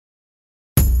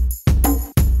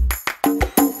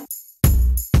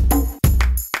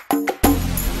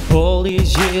All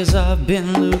these years I've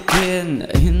been looking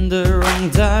in the wrong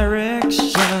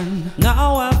direction.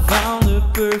 Now I found the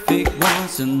perfect one,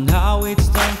 so now it's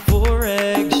time for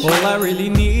action. All I really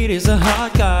need is a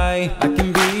hot guy. I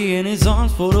can be in his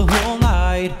arms for the whole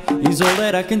night. He's all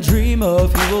that I can dream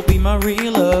of, he will be my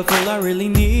real love. All I really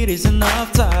need is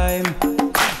enough time.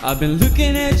 I've been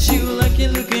looking at you like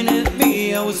you're looking at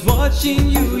me. I was watching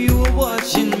you, you were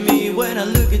watching me. When I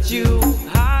look at you,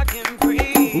 I can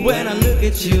breathe. When I look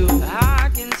at you, I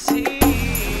can see.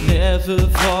 Never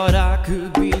thought I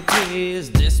could be this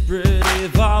desperate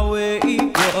if I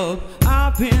wake up.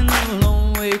 I've been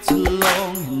alone way too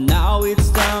long, and now it's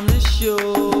time to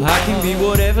show. I can be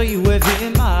whatever you have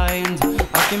in mind.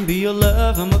 I can be your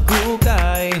love, I'm a cool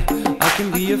guy. I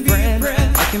can be your friend,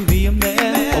 I can be a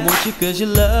man. I want you cause you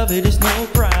love it, it's no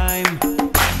crime.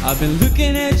 I've been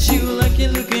looking at you like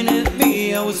you're looking at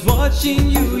me. I was watching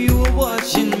you, you were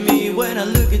watching me. When I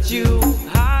look at you,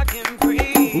 I can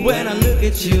breathe. When I look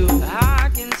at you, I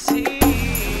can see.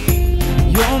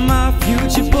 You're my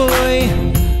future boy,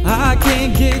 I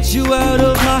can't get you out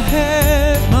of my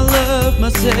head. My love, my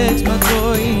sex, my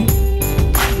toy,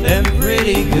 and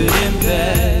pretty good in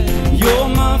bed. You're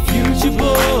my future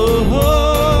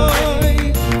boy,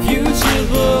 future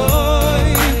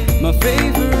boy, my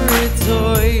favorite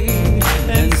toy,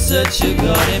 and such a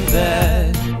god in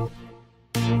bed.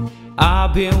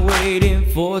 I've been waiting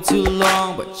for too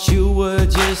long, but you were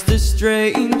just a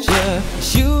stranger.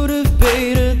 Should've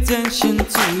paid attention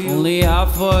to you, only I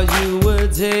thought you were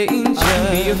danger. I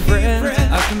can be a friend,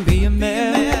 I can be a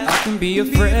man. I can be a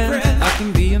friend, I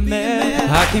can be a man.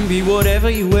 I can be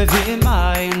whatever you have in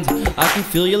mind. I can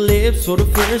feel your lips for the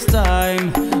first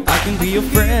time. I can be your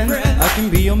friend, I can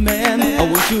be your man. I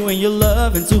want you and your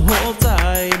love and to hold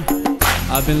tight.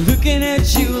 I've been looking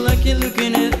at you like you're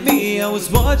looking at me. I was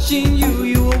watching you,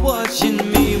 you were watching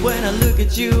me. When I look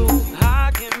at you,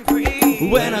 I can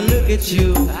breathe. When I look at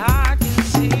you, I can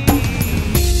see.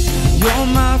 You're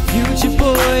my future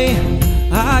boy,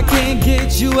 I can't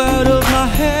get you out of my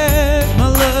head. My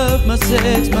love, my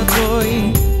sex, my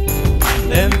toy,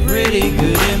 and pretty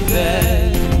good in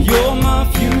bed. You're my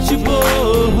future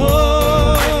boy,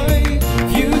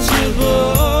 future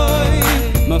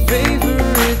boy, my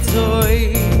favorite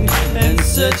toy, and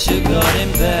such a god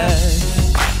in bed.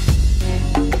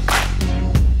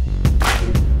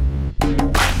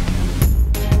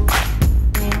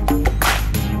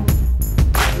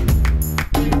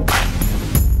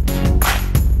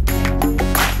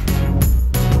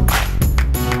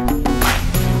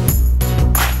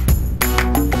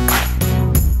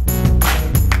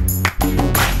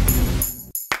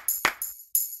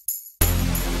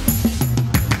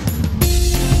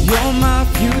 You're my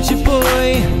future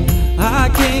boy, I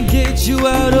can't get you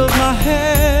out of my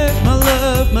head. My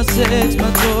love, my sex,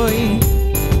 my toy,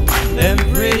 and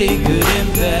pretty good in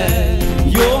bed.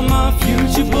 You're my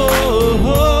future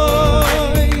boy,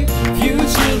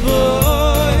 future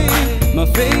boy, my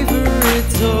favorite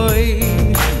toy,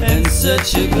 and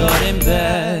such a god in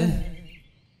bed.